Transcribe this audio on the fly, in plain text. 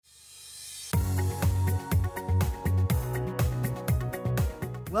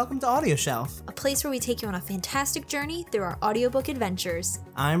Welcome to Audio Shelf. A place where we take you on a fantastic journey through our audiobook adventures.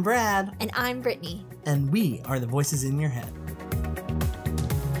 I'm Brad. And I'm Brittany. And we are the voices in your head.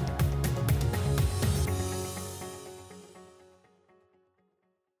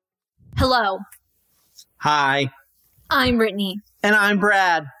 Hello. Hi. I'm Brittany. And I'm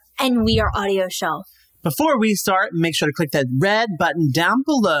Brad. And we are Audio Shelf. Before we start, make sure to click that red button down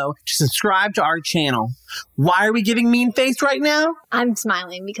below to subscribe to our channel. Why are we giving mean face right now? I'm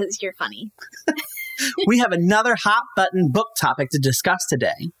smiling because you're funny. We have another hot button book topic to discuss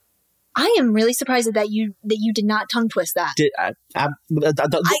today. I am really surprised that you did not tongue twist that. I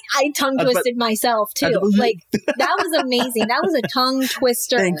tongue twisted myself too. That was amazing. That was a tongue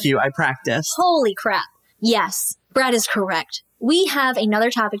twister. Thank you. I practiced. Holy crap. Yes, Brad is correct. We have another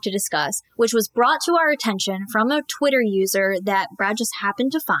topic to discuss, which was brought to our attention from a Twitter user that Brad just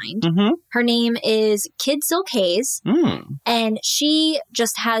happened to find. Mm-hmm. Her name is Kid Silk Hayes, and she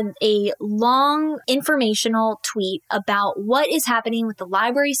just had a long informational tweet about what is happening with the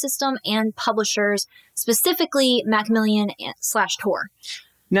library system and publishers, specifically Macmillan / Tor.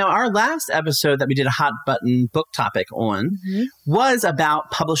 Now, our last episode that we did a hot button book topic on was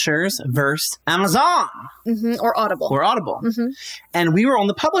about publishers versus Amazon. Or Audible. And we were on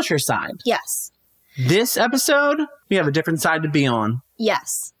the publisher side. Yes. This episode, we have a different side to be on.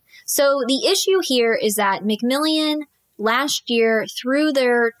 Yes. So the issue here is that Macmillan last year, through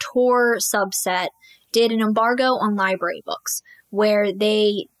their Tor subset, did an embargo on library books where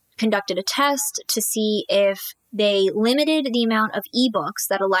they conducted a test to see if they limited the amount of ebooks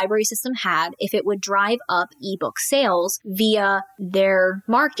that a library system had if it would drive up ebook sales via their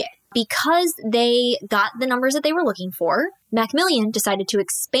market. Because they got the numbers that they were looking for, Macmillan decided to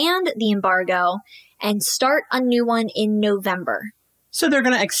expand the embargo and start a new one in November. So they're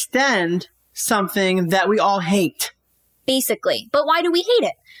going to extend something that we all hate. Basically. But why do we hate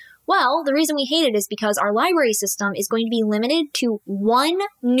it? Well, the reason we hate it is because our library system is going to be limited to one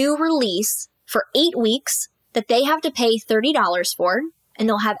new release for 8 weeks that they have to pay $30 for, and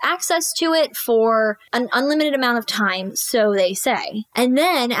they'll have access to it for an unlimited amount of time, so they say. And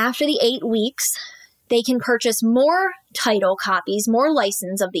then after the 8 weeks, they can purchase more title copies, more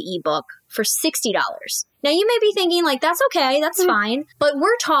license of the ebook for $60. Now, you may be thinking, that's okay, that's fine, but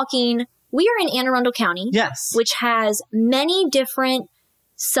we're talking, we are in Anne Arundel County, yes, which has many different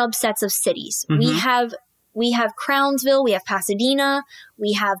subsets of cities. We have Crownsville, we have Pasadena,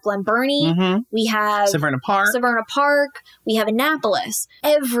 we have Glen Burnie, we have Severna Park, we have Annapolis.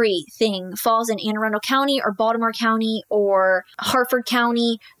 Everything falls in Anne Arundel County or Baltimore County or Harford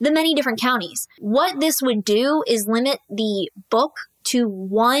County, the many different counties. What this would do is limit the book to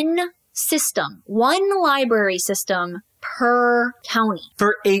one system, one library system per county.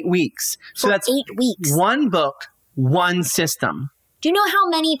 For 8 weeks. So that's 8 weeks. One book, one system. Do you know how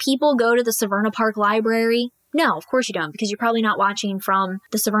many people go to the Severna Park Library? No, of course you don't, because you're probably not watching from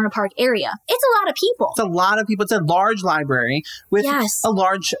the Severna Park area. It's a lot of people. It's a lot of people. It's a large library with a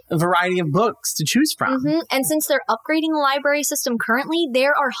large variety of books to choose from. And since they're upgrading the library system currently,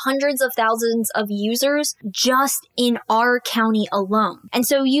 there are hundreds of thousands of users just in our county alone. And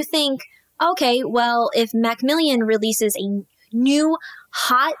so you think, okay, well, if Macmillan releases a new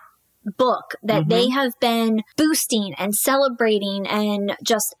hot book that they have been boosting and celebrating and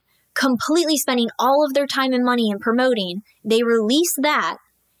just completely spending all of their time and money in promoting, they release that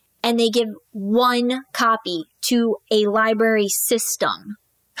and they give one copy to a library system.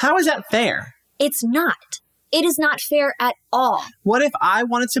 How is that fair? It's not. It is not fair at all. What if I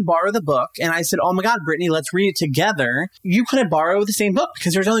wanted to borrow the book and I said, oh my God, Brittany, let's read it together. You couldn't borrow the same book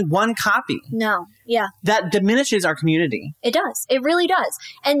because there's only one copy. No. Yeah. That diminishes our community. It does. It really does.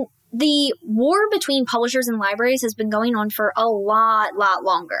 And the war between publishers and libraries has been going on for a lot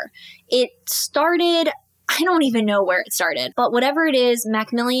longer. It started, I don't even know where it started, but whatever it is,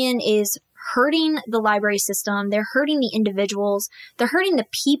 Macmillan is hurting the library system. They're hurting the individuals. They're hurting the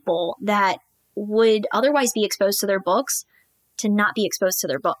people that would otherwise be exposed to their books to not be exposed to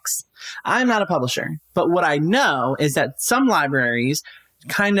their books. I'm not a publisher, but what I know is that some libraries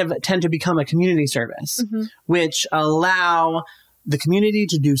kind of tend to become a community service, which allow the community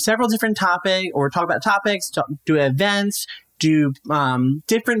to do several different topics or talk about topics, do events, do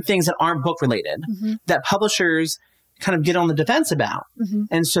different things that aren't book related that publishers kind of get on the defense about.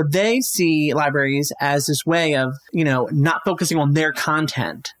 And so they see libraries as this way of, not focusing on their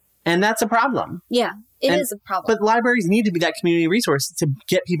content. And that's a problem. Yeah, it is a problem. But libraries need to be that community resource to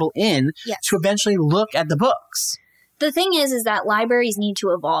get people in to eventually look at the books. The thing is that libraries need to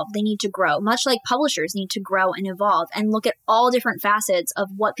evolve. They need to grow, much like publishers need to grow and evolve and look at all different facets of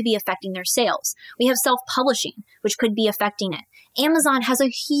what could be affecting their sales. We have self-publishing, which could be affecting it. Amazon has a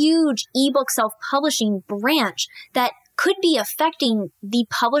huge ebook self-publishing branch that could be affecting the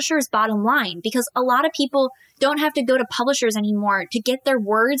publisher's bottom line because a lot of people don't have to go to publishers anymore to get their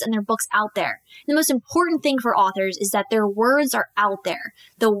words and their books out there. The most important thing for authors is that their words are out there.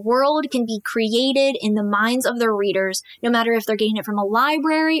 The world can be created in the minds of their readers, no matter if they're getting it from a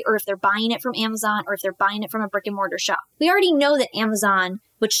library or if they're buying it from Amazon or if they're buying it from a brick and mortar shop. We already know that Amazon,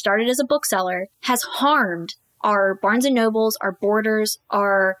 which started as a bookseller, has harmed our Barnes & Nobles, our Borders,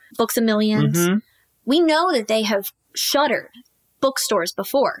 our Books A Millions. Mm-hmm. We know that they have shuttered bookstores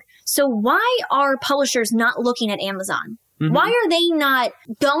before. So why are publishers not looking at Amazon? Mm-hmm. Why are they not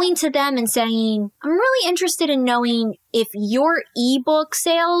going to them and saying, I'm really interested in knowing if your ebook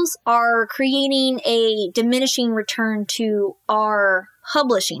sales are creating a diminishing return to our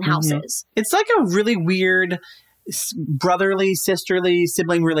publishing houses? Mm-hmm. It's like a really weird brotherly, sisterly,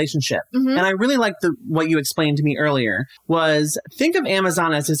 sibling relationship. Mm-hmm. And I really like what you explained to me earlier was think of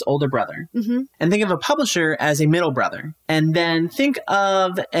Amazon as his older brother and think of a publisher as a middle brother. And then think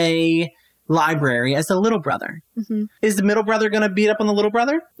of a library as a little brother. Mm-hmm. Is the middle brother going to beat up on the little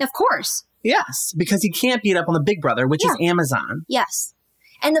brother? Of course. Yes, because he can't beat up on the big brother, which is Amazon. Yes.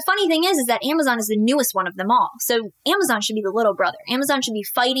 And the funny thing is that Amazon is the newest one of them all. So Amazon should be the little brother. Amazon should be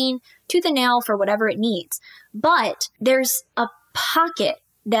fighting tooth and nail for whatever it needs. But there's a pocket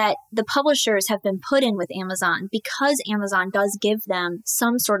that the publishers have been put in with Amazon because Amazon does give them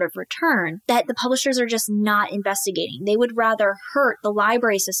some sort of return that the publishers are just not investigating. They would rather hurt the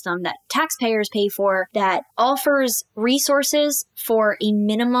library system that taxpayers pay for, that offers resources for a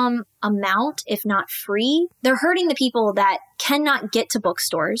minimum amount, if not free. They're hurting the people that cannot get to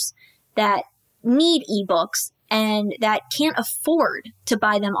bookstores, that need ebooks, and that can't afford to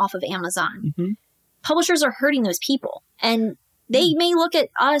buy them off of Amazon. Mm-hmm. Publishers are hurting those people. And they may look at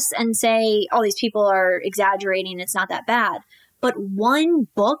us and say, oh, these people are exaggerating. It's not that bad. But one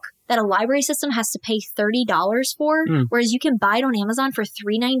book that a library system has to pay $30 for, whereas you can buy it on Amazon for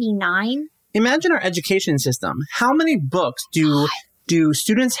 $3.99. Imagine our education system. How many books do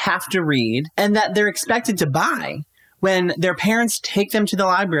students have to read and that they're expected to buy when their parents take them to the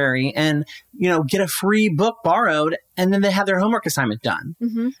library and, get a free book borrowed and then they have their homework assignment done?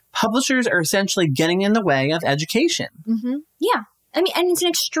 Mm-hmm. Publishers are essentially getting in the way of education. Mm-hmm. Yeah. I mean, and it's an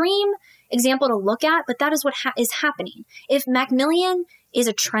extreme example to look at, but that is what is happening. If Macmillan is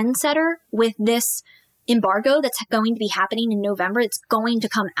a trendsetter with this embargo that's going to be happening in November, it's going to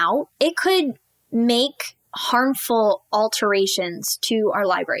come out, it could make harmful alterations to our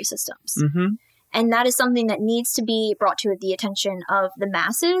library systems. Mm-hmm. And that is something that needs to be brought to the attention of the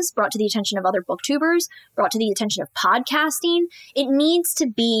masses, brought to the attention of other booktubers, brought to the attention of podcasting. It needs to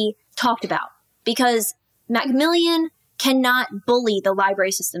be talked about because Macmillan cannot bully the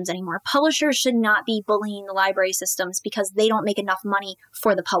library systems anymore. Publishers should not be bullying the library systems because they don't make enough money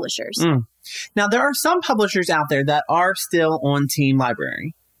for the publishers. Now, there are some publishers out there that are still on Team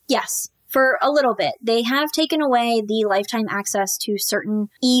Library. Yes. For a little bit. They have taken away the lifetime access to certain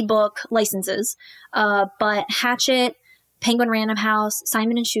ebook licenses, but Hachette, Penguin Random House,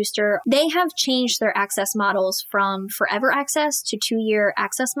 Simon & Schuster, they have changed their access models from forever access to 2-year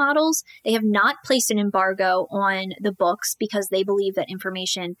access models. They have not placed an embargo on the books because they believe that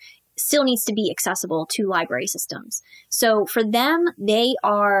information still needs to be accessible to library systems. So for them, they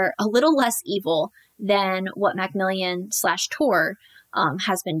are a little less evil than what Macmillan/Tor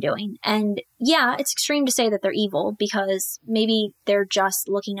has been doing. And yeah, it's extreme to say that they're evil because maybe they're just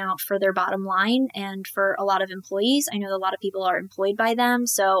looking out for their bottom line and for a lot of employees. I know that a lot of people are employed by them.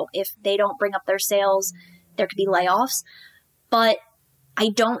 So if they don't bring up their sales, there could be layoffs. But I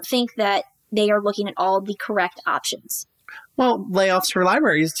don't think that they are looking at all the correct options. Well, layoffs for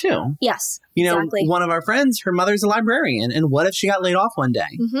libraries too. Yes, exactly. One of our friends, her mother's a librarian. And what if she got laid off one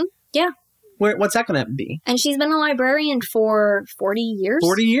day? Mm-hmm. Yeah. What's that going to be? And she's been a librarian for 40 years.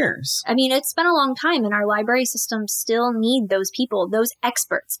 40 years. I mean, it's been a long time, and our library systems still need those people, those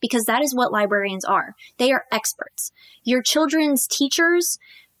experts, because that is what librarians are. They are experts. Your children's teachers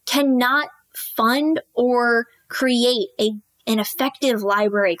cannot fund or create an effective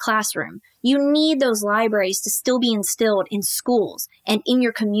library classroom. You need those libraries to still be instilled in schools and in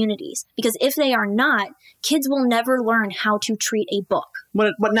your communities, because if they are not, kids will never learn how to treat a book.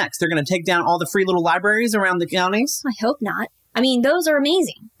 What next? They're going to take down all the free little libraries around the counties? I hope not. I mean, those are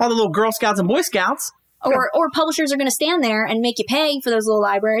amazing. All the little Girl Scouts and Boy Scouts. Or publishers are going to stand there and make you pay for those little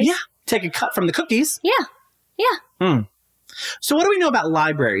libraries. Yeah. Take a cut from the cookies. Yeah. So what do we know about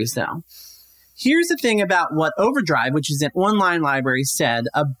libraries, though? here's the thing about what Overdrive, which is an online library, said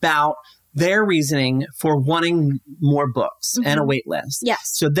about their reasoning for wanting more books and a wait list.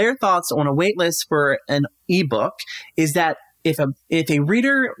 Yes. So their thoughts on a wait list for an ebook is that if a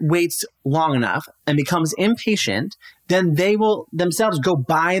reader waits long enough and becomes impatient, then they will themselves go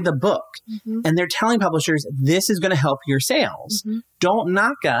buy the book. And they're telling publishers, this is going to help your sales. Don't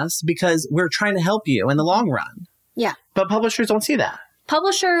knock us because we're trying to help you in the long run. Yeah. But publishers don't see that.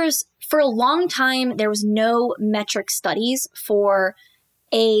 Publishers, for a long time, there was no metric studies for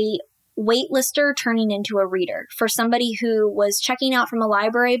a waitlister turning into a reader, for somebody who was checking out from a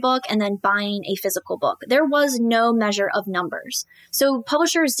library book and then buying a physical book. There was no measure of numbers. So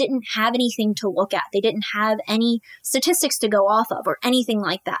publishers didn't have anything to look at. They didn't have any statistics to go off of or anything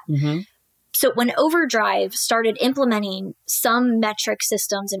like that. So when Overdrive started implementing some metric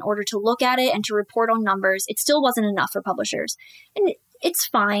systems in order to look at it and to report on numbers, it still wasn't enough for publishers. And it's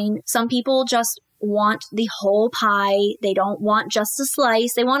fine. Some people just want the whole pie. They don't want just a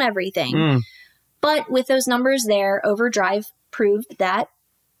slice. They want everything. But with those numbers there, Overdrive proved that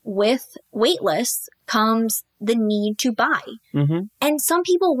with waitlists comes the need to buy. And some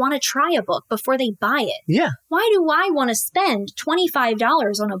people want to try a book before they buy it. Yeah. Why do I want to spend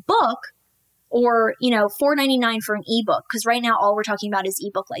 $25 on a book or, $4.99 for an ebook? Because right now all we're talking about is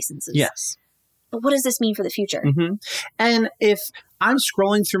ebook licenses. Yes. But what does this mean for the future? And if I'm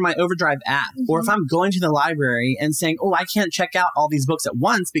scrolling through my Overdrive app, or if I'm going to the library and saying, oh, I can't check out all these books at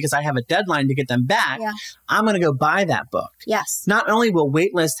once because I have a deadline to get them back, I'm going to go buy that book. Yes. Not only will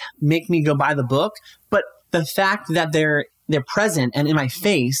waitlist make me go buy the book, but the fact that they're present and in my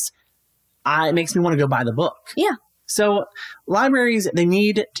face, it makes me want to go buy the book. Yeah. So libraries, they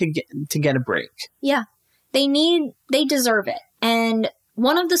need to get a break. Yeah. They deserve it. And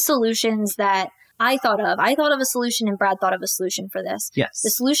one of the solutions that I thought of a solution and Brad thought of a solution for this. Yes. The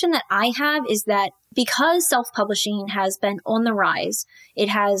solution that I have is that because self-publishing has been on the rise, it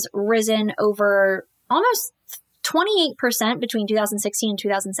has risen over almost 28% between 2016 and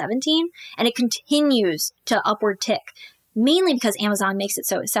 2017, and it continues to upward tick, mainly because Amazon makes it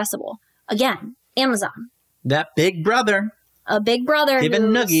so accessible. Again, Amazon. That big brother. A big brother. Giving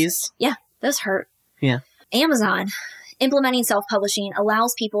nuggies. Yeah, those hurt. Yeah. Amazon implementing self-publishing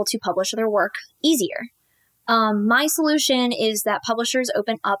allows people to publish their work easier. My solution is that publishers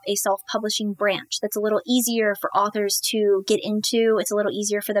open up a self-publishing branch that's a little easier for authors to get into. It's a little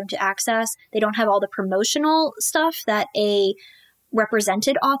easier for them to access. They don't have all the promotional stuff that a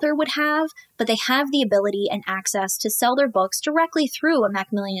represented author would have, but they have the ability and access to sell their books directly through a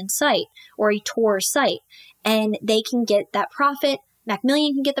Macmillan site or a Tor site, and they can get that profit.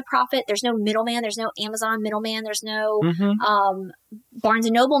 Macmillan can get the profit. There's no middleman. There's no Amazon middleman. There's no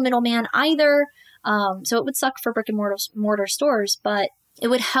Barnes & Noble middleman either. So it would suck for brick and mortar stores, but it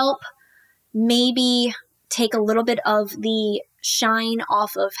would help maybe take a little bit of the shine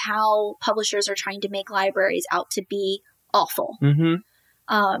off of how publishers are trying to make libraries out to be awful.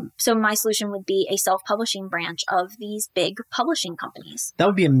 So my solution would be a self-publishing branch of these big publishing companies. That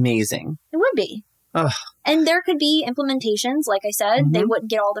would be amazing. It would be. Ugh. And there could be implementations, like I said, they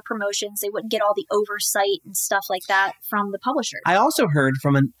wouldn't get all the promotions, they wouldn't get all the oversight and stuff like that from the publisher. I also heard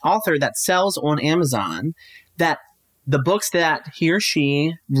from an author that sells on Amazon that the books that he or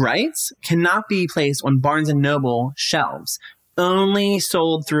she writes cannot be placed on Barnes & Noble shelves, only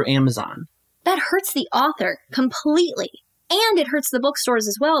sold through Amazon. That hurts the author completely. And it hurts the bookstores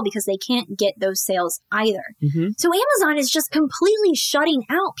as well because they can't get those sales either. So Amazon is just completely shutting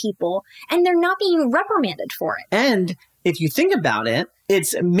out people and they're not being reprimanded for it. And if you think about it,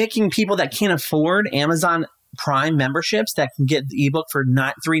 it's making people that can't afford Amazon Prime memberships that can get the ebook for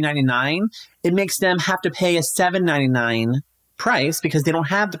 $3.99, it makes them have to pay a $7.99 price because they don't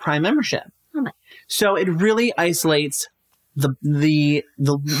have the Prime membership. So it really isolates the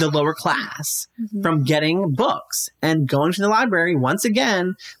lower class from getting books and going to the library once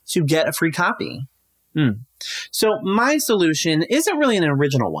again to get a free copy. So my solution isn't really an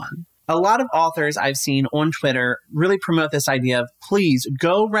original one. A lot of authors I've seen on Twitter really promote this idea of please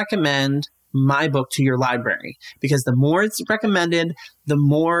go recommend my book to your library, because the more it's recommended, the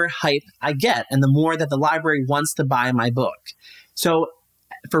more hype I get and the more that the library wants to buy my book. So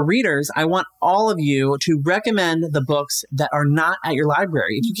for readers, I want all of you to recommend the books that are not at your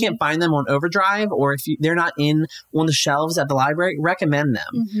library. If you can't find them on Overdrive or if they're not on the shelves at the library, recommend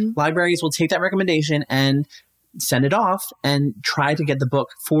them. Libraries will take that recommendation and send it off and try to get the book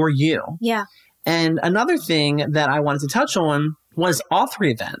for you. Yeah. And another thing that I wanted to touch on was author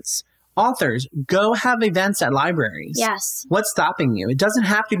events. Authors, go have events at libraries. Yes. What's stopping you? It doesn't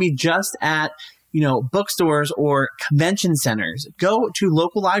have to be just at bookstores or convention centers. Go to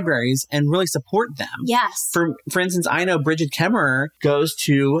local libraries and really support them. Yes. For instance, I know Bridget Kemmerer goes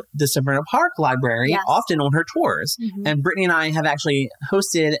to the Severna Park Library often on her tours. And Brittany and I have actually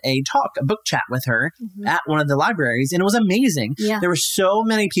hosted a book chat with her at one of the libraries, and it was amazing. Yeah. There were so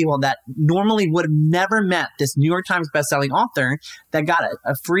many people that normally would have never met this New York Times bestselling author that got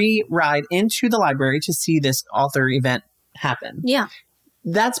a free ride into the library to see this author event happen. Yeah.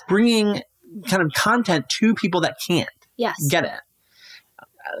 That's bringing kind of content to people that can't get it.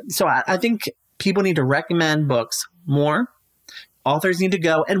 So I think people need to recommend books more. Authors need to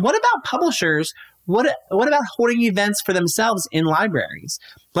go. And what about publishers? What about holding events for themselves in libraries?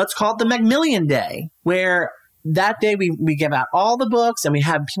 Let's call it the Macmillan Day, where that day we give out all the books and we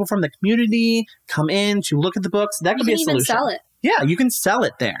have people from the community come in to look at the books. That could be a solution. You can even sell it. Yeah, you can sell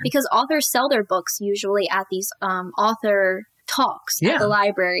it there. Because authors sell their books usually at these author talks at the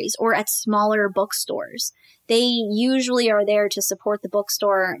libraries or at smaller bookstores. They usually are there to support the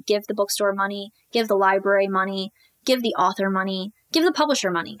bookstore, give the bookstore money, give the library money, give the author money, give the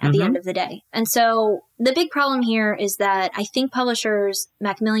publisher money at the end of the day. And so the big problem here is that I think publishers,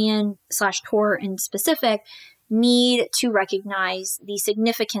 Macmillan/Tor in specific, need to recognize the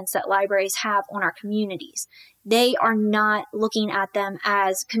significance that libraries have on our communities. They are not looking at them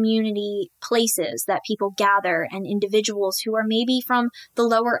as community places that people gather and individuals who are maybe from the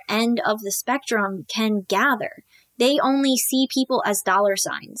lower end of the spectrum can gather. They only see people as dollar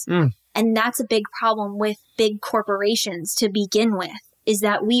signs. And that's a big problem with big corporations to begin with, is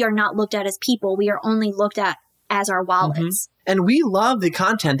that we are not looked at as people. We are only looked at as our wallets. And we love the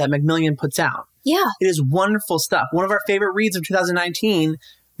content that Macmillan puts out. Yeah. It is wonderful stuff. One of our favorite reads of 2019,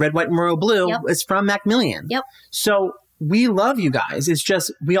 Red, White, and Royal Blue, is from Macmillan. So we love you guys. It's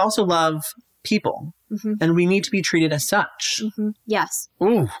just, we also love people. And we need to be treated as such. Yes.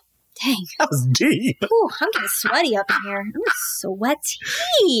 Ooh. Dang. That was deep. Ooh, I'm getting sweaty up in here. I'm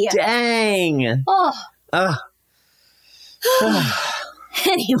sweaty. Dang. Oh.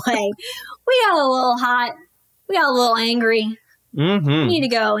 Anyway, we got a little hot. We got a little angry. We need to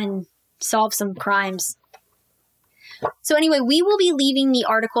go and solve some crimes. So anyway, we will be leaving the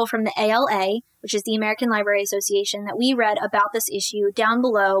article from the ALA, which is the American Library Association, that we read about this issue down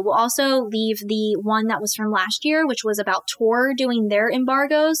below. We'll also leave the one that was from last year, which was about Tor doing their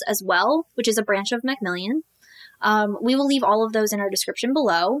embargoes as well, which is a branch of Macmillan. We will leave all of those in our description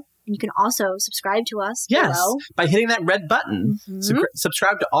below. And you can also subscribe to us below. By hitting that red button.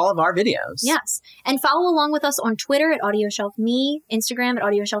 Subscribe to all of our videos. Yes. And follow along with us on Twitter at AudioShelfMe, Instagram at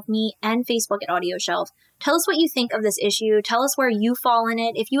AudioShelfMe, and Facebook at AudioShelf. Tell us what you think of this issue. Tell us where you fall in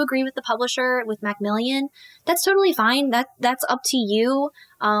it. If you agree with the publisher, with Macmillan, that's totally fine. That's up to you.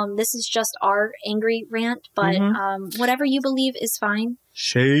 This is just our angry rant, but whatever you believe is fine.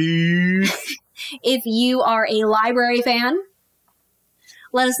 Shade. If you are a library fan,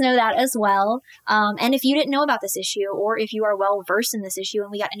 let us know that as well. And if you didn't know about this issue, or if you are well versed in this issue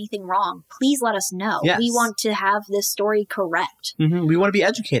and we got anything wrong, please let us know. Yes. We want to have this story correct. We want to be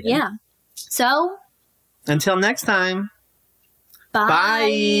educated. Yeah. So, until next time.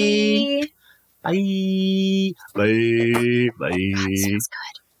 Bye. Bye. Bye. Bye. That sounds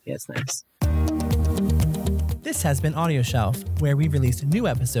good. Yeah, it's nice. This has been Audio Shelf, where we release new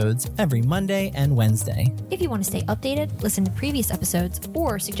episodes every Monday and Wednesday. If you want to stay updated, listen to previous episodes,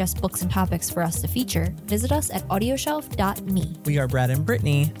 or suggest books and topics for us to feature, visit us at audioshelf.me. We are Brad and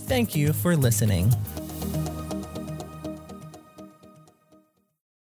Brittany. Thank you for listening.